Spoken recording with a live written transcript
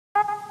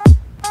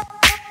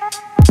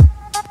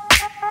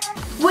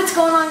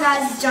what's going on,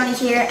 guys? It's Johnny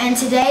here, and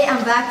today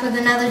I'm back with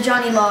another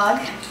Johnny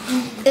log.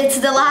 It's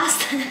the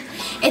last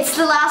it's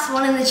the last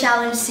one in the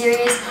challenge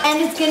series, and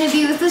it's gonna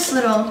be with this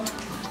little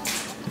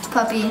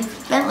puppy,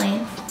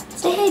 Bentley.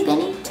 Say hey,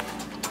 Benny.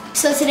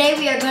 So today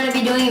we are going to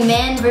be doing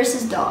man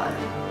versus dog.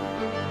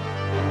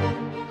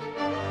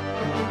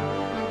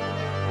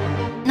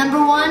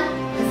 Number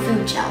 1, the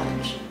food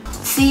challenge.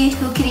 See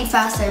who can eat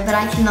faster, but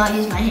I cannot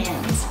use my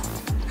hands.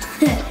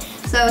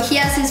 So he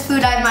has his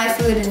food, I have my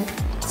food, and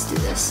let's do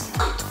this.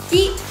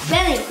 Eat,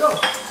 Benny, go.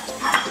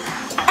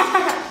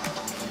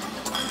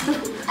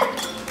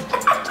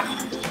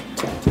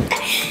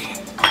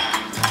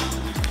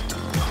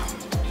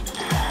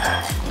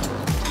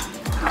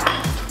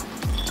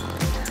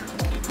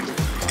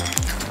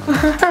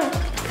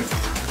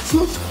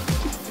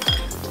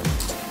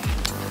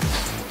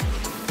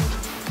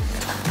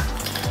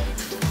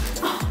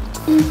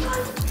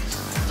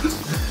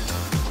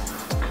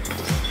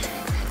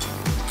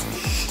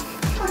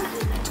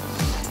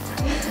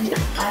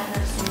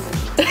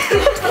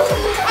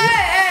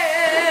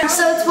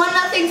 So it's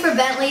 1-0 for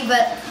Bentley,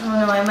 but I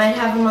don't know, I might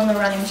have him on the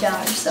running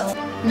challenge. So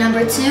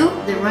number 2,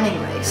 the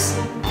running race.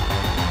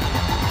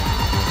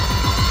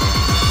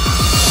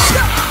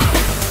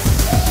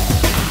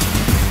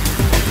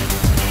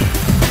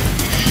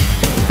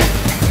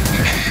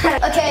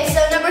 Okay,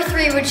 so number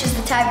 3, which is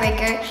the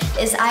tiebreaker,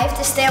 is I have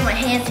to stay on my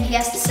hands and he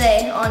has to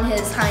stay on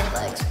his hind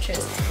legs, which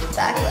is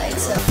back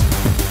legs.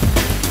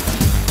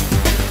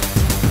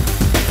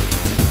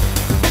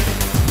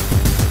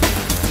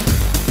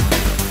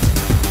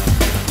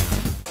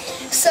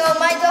 So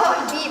my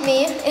dog beat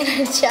me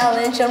in a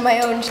challenge on my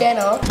own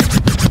channel.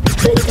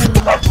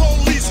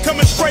 Police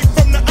coming straight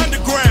from the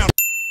underground.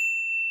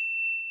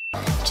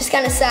 Just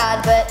kind of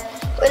sad, but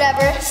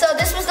whatever. So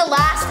this was the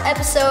last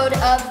episode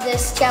of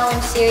this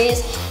challenge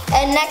series,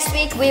 and next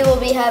week we will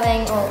be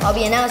having, well, I'll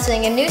be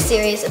announcing a new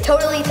series, a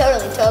totally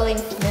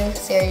new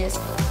series.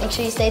 Make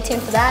sure you stay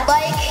tuned for that.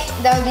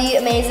 That would be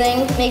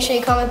amazing. Make sure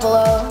you comment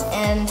below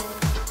and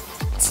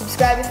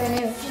subscribe if you're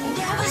new.